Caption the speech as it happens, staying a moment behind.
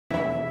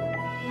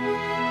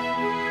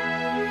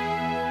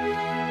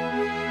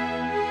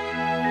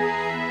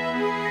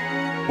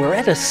We're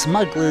at a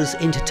Smugglers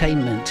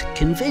Entertainment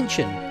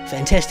convention.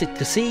 Fantastic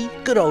to see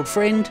good old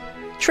friend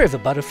Trevor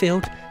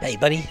Butterfield. Hey,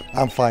 buddy.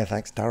 I'm fine,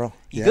 thanks, Darryl.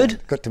 You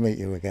good? Good to meet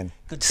you again.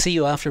 Good to see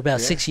you after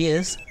about 6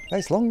 years.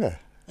 It's longer.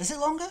 Is it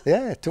longer?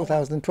 Yeah,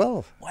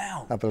 2012.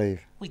 Wow. I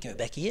believe. We go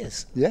back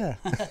years. Yeah.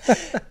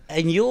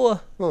 And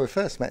you're... Well, we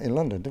first met in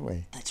London, didn't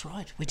we? That's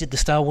right. We did the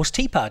Star Wars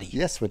Tea Party.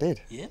 Yes, we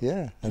did.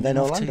 Yeah. And then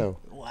off Orlando.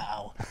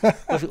 Wow.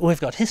 we've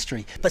got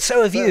history. But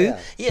so have you.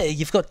 Yeah,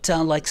 you've got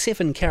like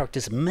 7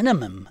 characters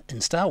minimum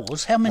in Star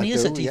Wars. How many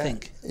is it, do you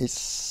think?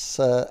 It's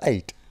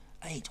 8.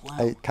 8, wow.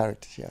 8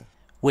 characters, yeah.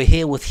 We're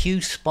here with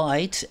Hugh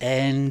Spite,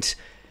 and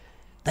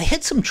they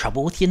had some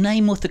trouble with your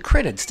name with the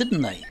credits,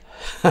 didn't they?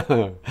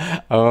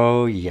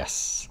 Oh,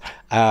 yes.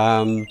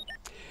 Came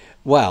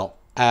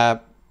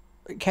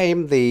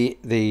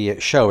the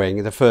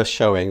showing, the first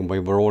showing. We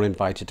were all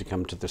invited to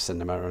come to the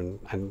cinema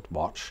and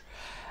watch.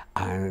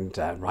 And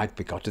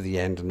we got to the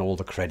end and all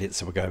the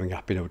credits were going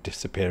up,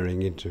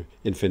 disappearing into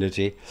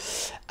infinity.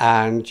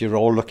 And you're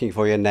all looking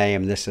for your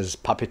name. This is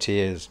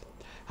Puppeteers.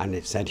 And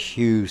it said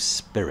Hugh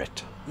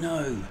Spirit.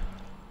 No.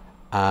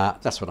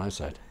 That's what I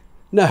said.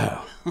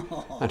 No.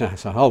 And I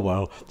thought, oh,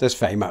 well, there's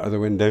fame out of the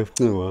window.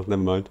 Oh, well,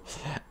 never mind.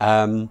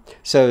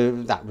 So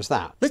that was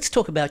that. Let's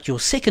talk about your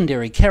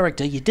secondary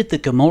character. You did the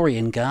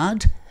Gamorrean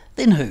Guard.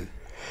 Then who?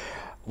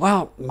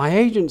 Well, my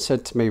agent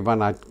said to me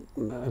when I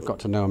got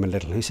to know him a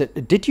little, he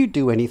said, did you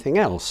do anything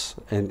else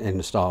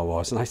in Star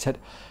Wars? And I said,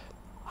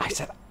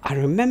 I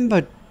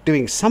remember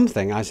doing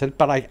something. I said,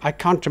 but I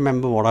can't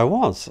remember what I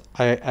was.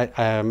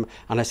 And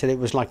I said, it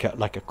was like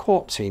a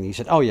court scene. He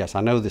said, oh, yes,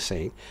 I know the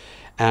scene.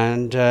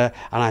 And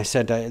I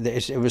said,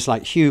 it was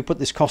like, Hugh, put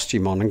this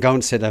costume on and go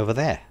and sit over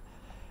there.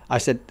 I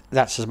said,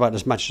 that's about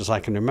as much as I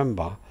can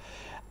remember.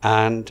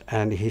 And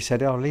he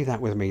said, oh, leave that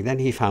with me. Then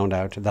he found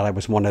out that I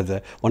was one of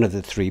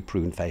the 3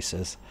 Prune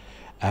Faces.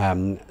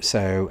 And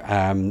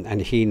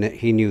he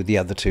knew the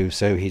other 2,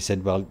 so he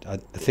said, well, I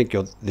think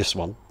you're this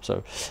one.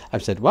 So I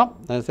said, well,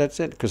 that's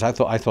it, because I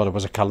thought it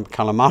was a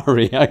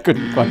calamari. I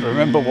couldn't quite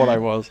remember what I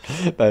was,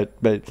 but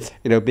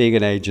being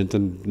an agent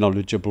and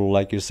knowledgeable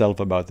like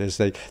yourself about this,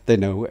 they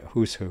know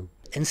who's who.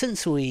 And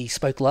since we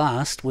spoke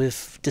last,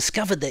 we've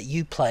discovered that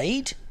you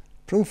played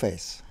Prune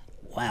Face.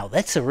 Wow,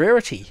 that's a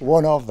rarity.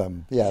 One of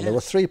them, yeah. There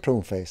were 3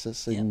 Prune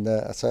Faces in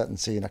a certain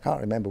scene. I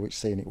can't remember which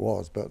scene it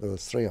was, but there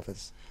was 3 of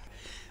us.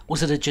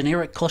 Was it a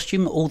generic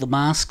costume? All the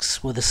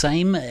masks were the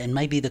same, and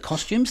maybe the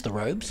costumes, the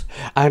robes?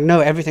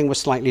 No, everything was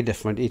slightly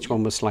different. Each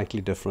one was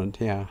slightly different,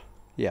 yeah.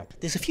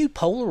 There's a few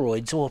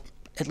Polaroids, or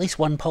at least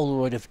one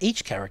Polaroid of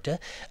each character.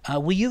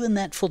 Were you in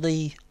that for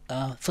the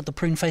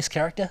Prune Face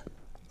character?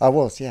 I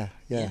was, yeah.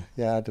 I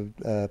had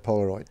a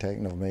Polaroid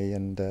taken of me,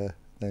 and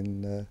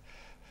then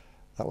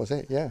that was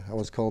it, yeah. I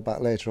was called back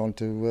later on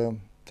to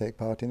take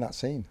part in that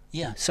scene.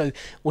 Yeah, so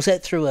was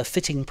that through a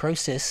fitting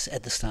process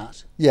at the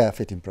start? Yeah, a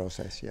fitting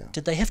process, yeah.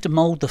 Did they have to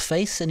mould the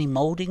face? Any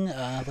moulding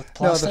with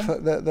plaster?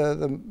 No,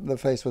 the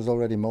face was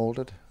already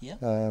moulded. Yeah.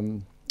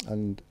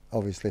 And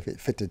obviously if it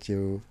fitted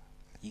you,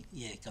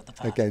 got the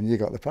part. Again, you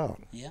got the part.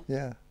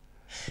 Yeah.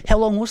 How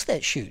long was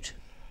that shoot?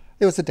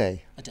 It was a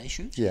day. A day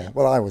shoot? Yeah.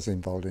 Well, I was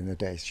involved in a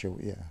day's shoot,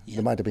 yeah.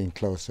 There might have been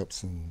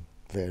close-ups and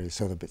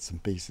various other bits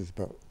and pieces,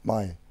 but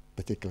my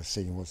particular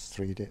scene was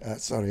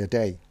a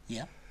day.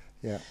 Yeah.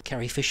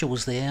 Carrie Fisher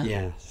was there.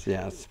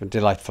 Yes, a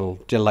delightful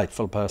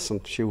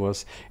person. She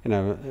was,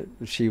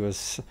 she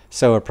was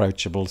so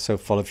approachable, so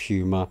full of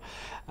humour,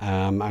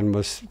 and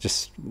was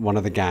just one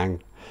of the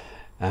gang.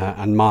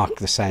 And Mark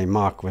the same.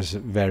 Mark was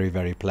very,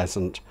 very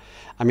pleasant.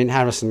 I mean,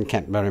 Harrison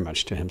kept very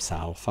much to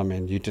himself. I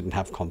mean, you didn't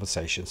have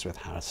conversations with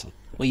Harrison.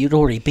 Well, you'd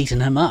already beaten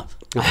him up.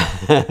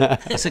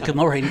 As a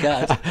Gamorrean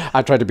guard.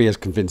 I tried to be as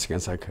convincing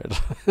as I could.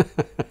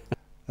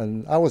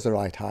 And I was the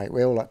right height.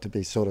 We all had to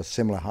be sort of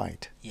similar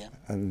height. Yeah.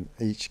 And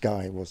each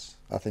guy was,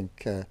 I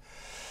think, it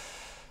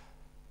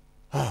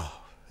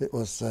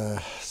was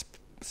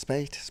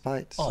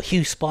Spite. Oh,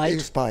 Hugh Spite. Hugh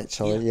Spite,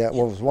 sorry. Yeah,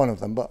 was one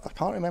of them, but I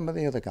can't remember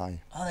the other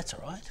guy. Oh, that's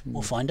all right.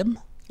 We'll find him.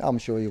 I'm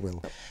sure you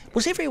will.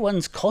 Was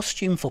everyone's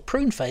costume for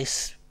Prune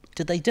Face,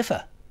 did they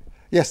differ?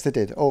 Yes, they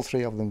did. All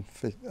 3 of them.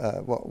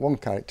 One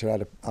character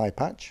had an eye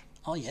patch.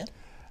 Oh, yeah.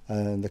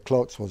 And the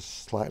cloaks was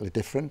slightly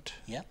different.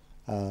 Yeah.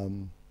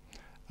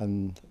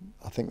 And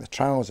I think the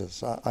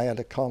trousers, I had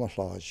a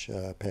camouflage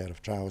pair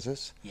of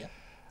trousers. Yeah.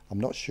 I'm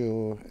not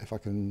sure if I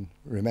can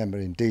remember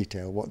in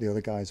detail what the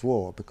other guys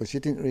wore, because you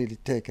didn't really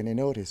take any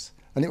notice.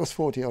 And it was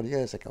 40 odd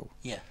years ago.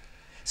 Yeah.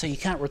 So you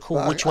can't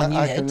recall which one you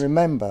had? I can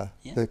remember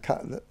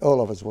all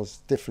of us was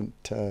different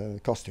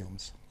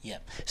costumes. Yeah.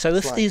 So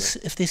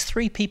if there's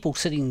 3 people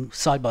sitting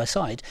side by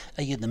side,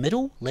 are you in the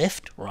middle,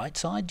 left, right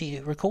side, do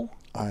you recall?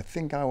 I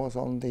think I was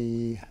on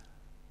the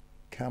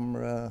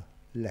camera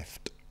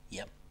left.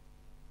 Yep.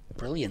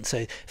 Brilliant.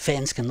 So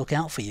fans can look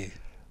out for you.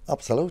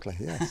 Absolutely,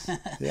 yes.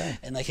 Yeah.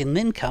 And they can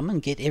then come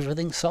and get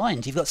everything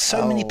signed. You've got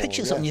so many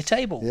pictures on your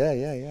table.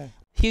 Yeah.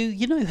 Hugh,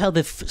 you know how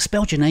they've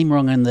spelled your name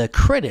wrong in the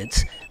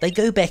credits? They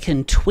go back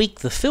and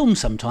tweak the film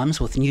sometimes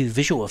with new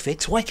visual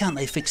effects. Why can't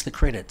they fix the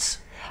credits?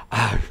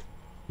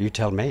 You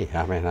tell me.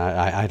 I mean,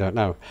 I don't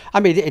know. I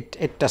mean,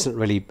 it doesn't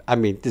really... I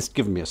mean, this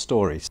given me a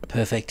story.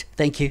 Perfect.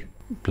 Thank you.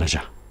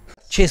 Pleasure.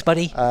 Cheers,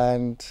 buddy.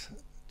 And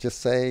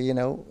just say, you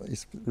know,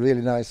 it's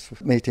really nice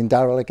meeting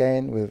Daryl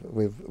again.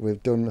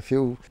 We've done a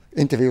few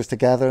interviews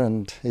together,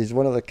 and he's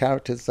one of the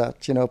characters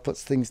that, you know,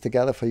 puts things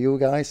together for you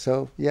guys.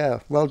 So yeah,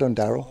 well done,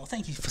 Daryl. Oh,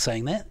 thank you for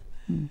saying that.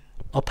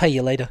 I'll pay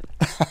you later.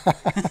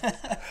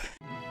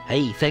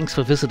 Hey, thanks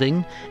for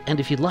visiting, and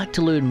if you'd like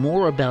to learn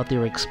more about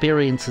their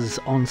experiences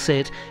on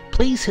set,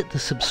 please hit the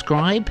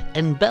subscribe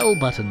and bell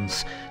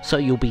buttons so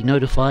you'll be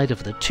notified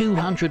of the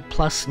 200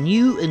 plus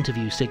new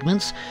interview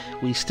segments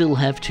we still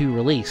have to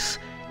release.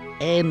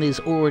 And there's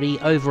already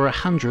over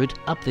 100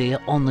 up there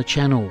on the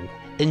channel.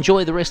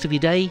 Enjoy the rest of your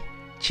day.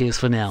 Cheers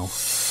for now.